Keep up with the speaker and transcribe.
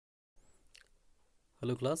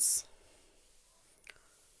Hello class.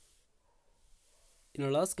 In our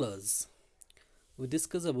last class, we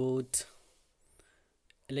discussed about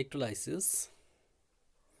electrolysis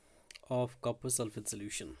of copper sulfate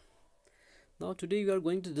solution. Now today we are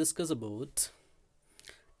going to discuss about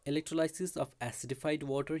electrolysis of acidified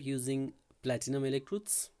water using platinum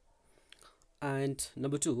electrodes, and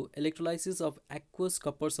number 2, electrolysis of aqueous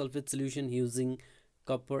copper sulfate solution using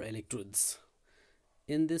copper electrodes.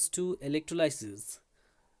 In these two electrolysis,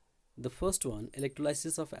 the first one,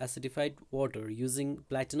 electrolysis of acidified water using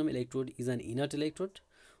platinum electrode, is an inert electrode.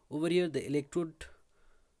 Over here the electrode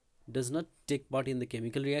does not take part in the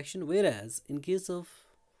chemical reaction, whereas in case of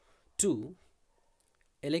 2,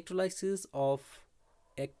 electrolysis of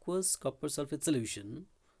aqueous copper sulfate solution,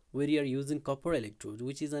 where you are using copper electrode,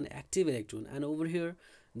 which is an active electrode, and over here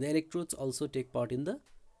the electrodes also take part in the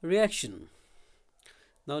reaction.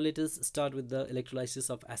 Now let us start with the electrolysis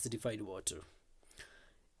of acidified water.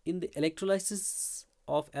 In the electrolysis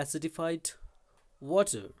of acidified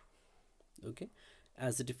water,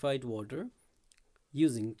 acidified water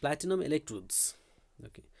using platinum electrodes.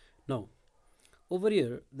 Now over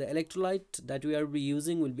here the electrolyte that we are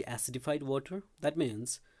using will be acidified water. That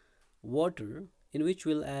means water in which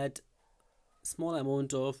we'll add small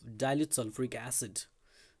amount of dilute sulfuric acid.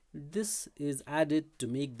 This is added to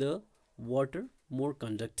make the water more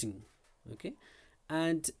conducting.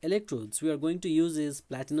 And electrodes we are going to use is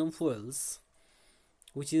platinum foils,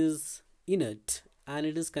 which is inert, and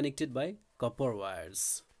it is connected by copper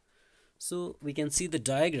wires. So we can see the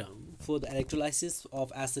diagram for the electrolysis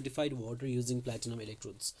of acidified water using platinum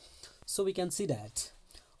electrodes. So we can see that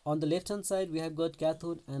on the left hand side we have got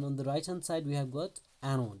cathode, and on the right hand side we have got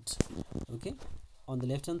anode. On the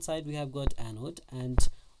left hand side we have got anode, and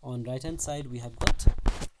on right hand side we have got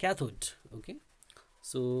cathode.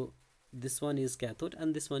 So this one is cathode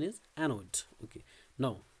and this one is anode.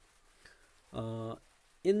 Now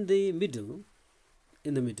in the middle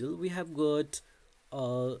we have got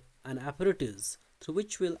an apparatus through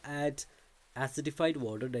which we'll add acidified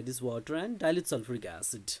water, that is water and dilute sulfuric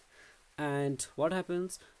acid. And what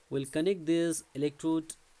happens, we'll connect this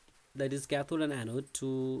electrode, that is cathode and anode,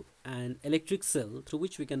 to an electric cell through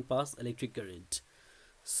which we can pass electric current.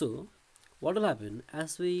 So what will happen,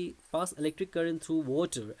 as we pass electric current through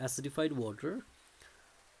water, acidified water,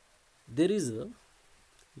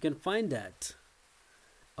 you can find that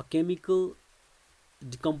a chemical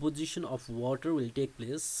decomposition of water will take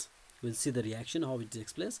place. We'll see the reaction, how it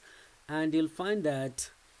takes place, and you'll find that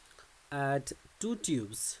at two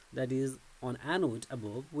tubes, that is on anode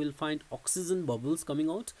above, we'll find oxygen bubbles coming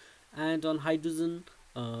out, and on hydrogen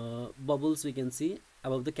bubbles we can see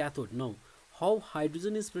above the cathode. Now how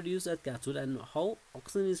hydrogen is produced at cathode and how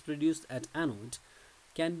oxygen is produced at anode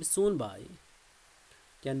can be shown by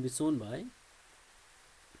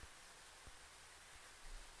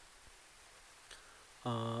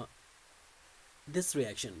this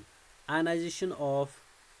reaction, ionization of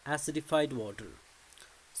acidified water.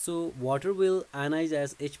 So water will ionize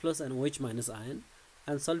as H plus and OH minus ion,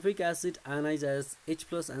 and sulfuric acid ionize as H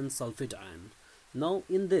plus and sulfate ion. Now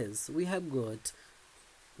in this we have got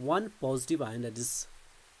one positive ion, that is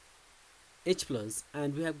H plus,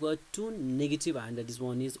 and we have got two negative ion, that is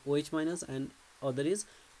one is OH minus and other is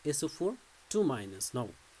SO4 2 minus. Now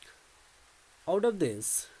out of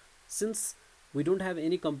this, since we don't have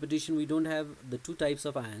any competition, we don't have the two types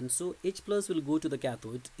of ion, so H plus will go to the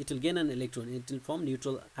cathode, it will gain an electron, it will form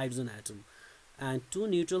neutral hydrogen atom, and two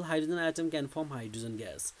neutral hydrogen atom can form hydrogen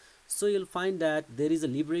gas. So you'll find that there is a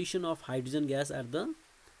liberation of hydrogen gas at the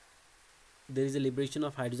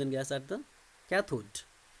cathode.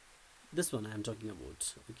 This one I am talking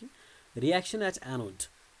about. Reaction at anode.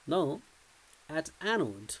 Now at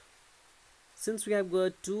anode, since we have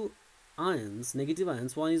got two ions, negative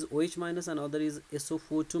ions, one is OH minus and other is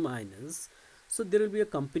SO4 2 minus, so there will be a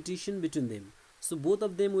competition between them. So both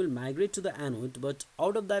of them will migrate to the anode, but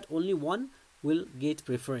out of that only one will get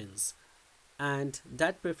preference, and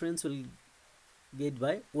that preference will get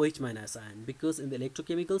by OH minus ion, because in the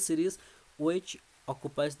electrochemical series OH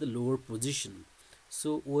occupies the lower position,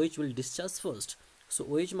 so OH will discharge first. So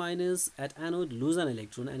OH minus at anode lose an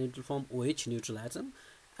electron and it will form OH neutral atom,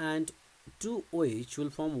 and 2 OH will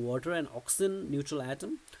form water and oxygen neutral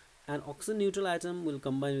atom, and oxygen neutral atom will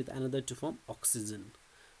combine with another to form oxygen.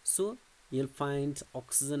 So you'll find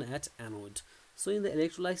oxygen at anode. So in the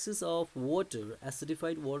electrolysis of water,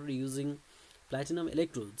 acidified water using platinum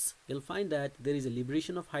electrodes, you'll find that there is a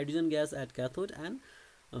liberation of hydrogen gas at cathode, and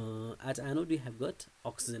at anode we have got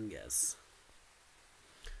oxygen gas.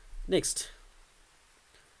 Next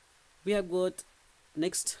we have got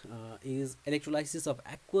next is electrolysis of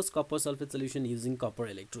aqueous copper sulfate solution using copper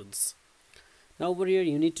electrodes. Now over here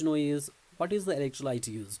you need to know is what is the electrolyte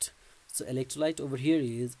used. So electrolyte over here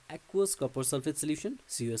is aqueous copper sulfate solution,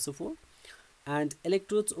 CuSO4, and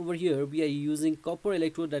electrodes over here we are using copper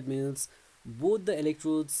electrode. That means both the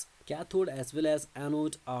electrodes, cathode as well as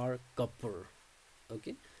anode, are copper,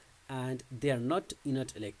 okay, and they are not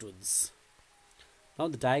inert electrodes. Now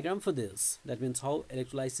the diagram for this, that means how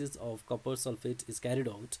electrolysis of copper sulfate is carried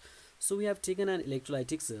out. So we have taken an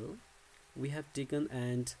electrolytic cell,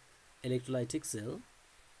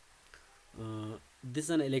 this is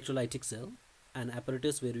an electrolytic cell, an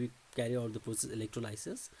apparatus where we carry out the process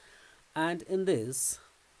electrolysis, and in this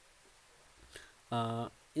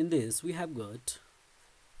we have got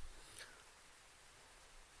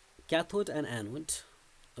cathode and anode,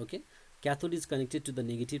 okay. Cathode is connected to the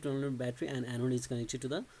negative terminal of battery and anode is connected to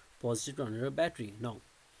the positive terminal of battery. Now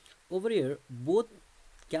over here both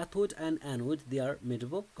cathode and anode, they are made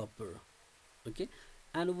up of copper, okay,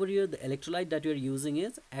 and over here the electrolyte that you are using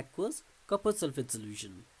is aqueous copper sulfate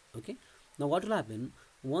solution, okay. Now what will happen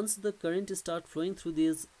once the current start flowing through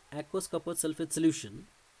this aqueous copper sulfate solution,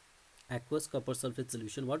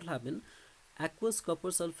 what will happen, aqueous copper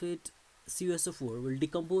sulfate CuSO4 will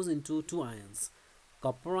decompose into two ions,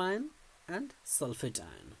 copper ion and sulfate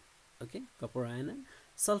ion, okay, copper ion and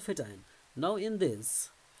sulfate ion. Now in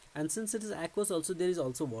this, and since it is aqueous also, there is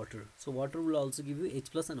also water, so water will also give you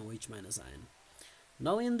H plus and OH minus ion.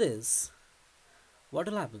 Now in this what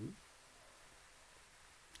will happen,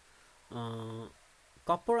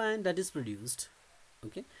 copper ion that is produced,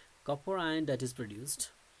 okay, copper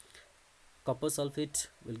sulfate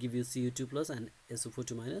will give you Cu2 plus and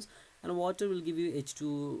SO42 minus, and water will give you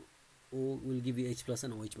H2O, will give you H plus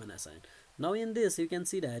and OH minus ion. Now in this you can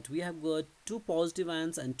see that we have got two positive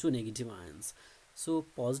ions and two negative ions. So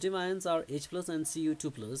positive ions are H plus and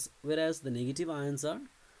Cu2 plus, whereas the negative ions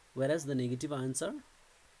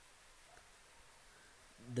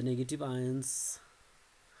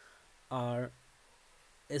are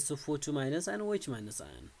SO42 minus and OH minus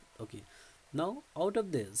ion, okay. Now out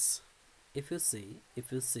of this, if you see,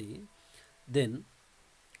 then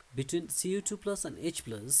between Cu2 plus and H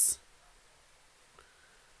plus,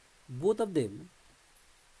 both of them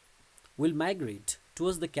will migrate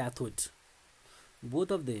towards the cathode.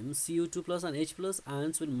 Both of them, Cu2 plus and H plus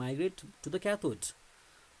ions, will migrate to the cathode,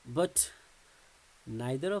 but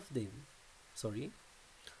neither of them,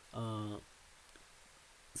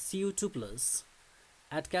 Cu2 plus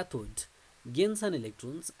at cathode gains an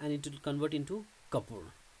electrons and it will convert into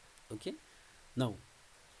copper, okay. Now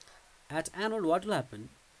at anode what will happen,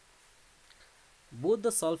 both the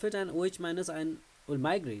sulfate and OH minus ion will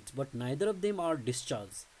migrate, but neither of them are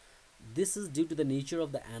discharged. This is due to the nature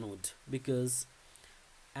of the anode, because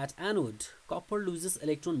at anode copper loses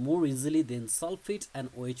electron more easily than sulfate and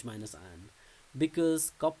OH minus ion,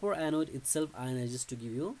 because copper anode itself ionizes to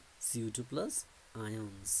give you Cu2 plus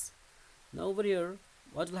ions. Now over here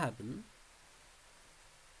what will happen,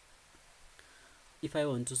 if I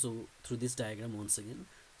want to show through this diagram once again,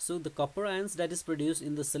 so the copper ions that is produced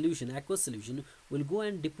in the solution, aqueous solution, will go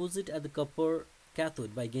and deposit at the copper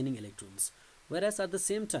cathode by gaining electrons, whereas at the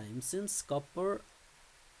same time, since copper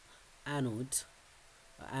anode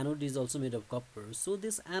is also made of copper, so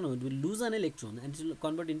this anode will lose an electron and it will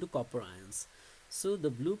convert into copper ions. So the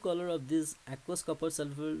blue color of this aqueous copper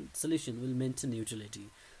sulfate solution will maintain neutrality.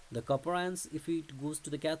 The copper ions, if it goes to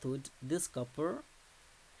the cathode, this copper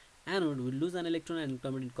anode will lose an electron and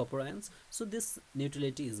convert into copper ions, so this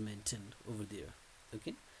neutrality is maintained over there,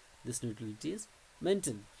 okay, this neutrality is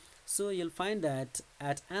maintained. So you'll find that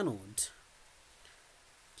at anode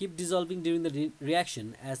keep dissolving during the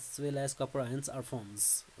reaction as well as copper ions are formed,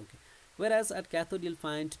 okay, whereas at cathode you'll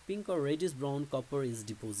find pink or reddish brown copper is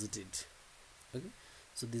deposited, okay.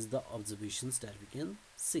 So these are the observations that we can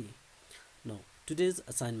see. Now today's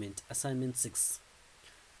assignment 6.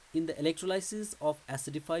 In the electrolysis of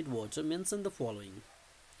acidified water, mention the following: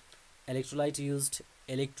 electrolyte used,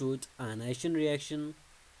 electrode ionization reaction,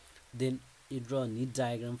 then you draw a neat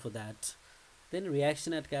diagram for that, then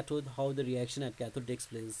reaction at cathode, how the reaction at cathode takes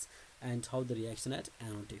place, and how the reaction at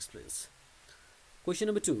anode takes place. Question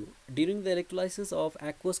number 2. During the electrolysis of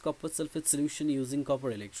aqueous copper sulfate solution using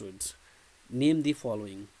copper electrodes, name the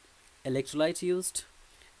following: electrolyte used,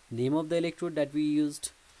 name of the electrode that we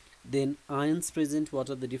used, then ions present, what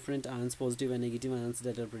are the different ions, positive and negative ions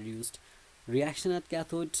that are produced, reaction at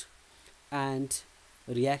cathode and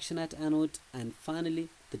reaction at anode, and finally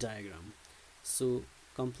the diagram. So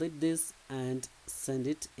complete this and send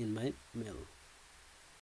it in my mail.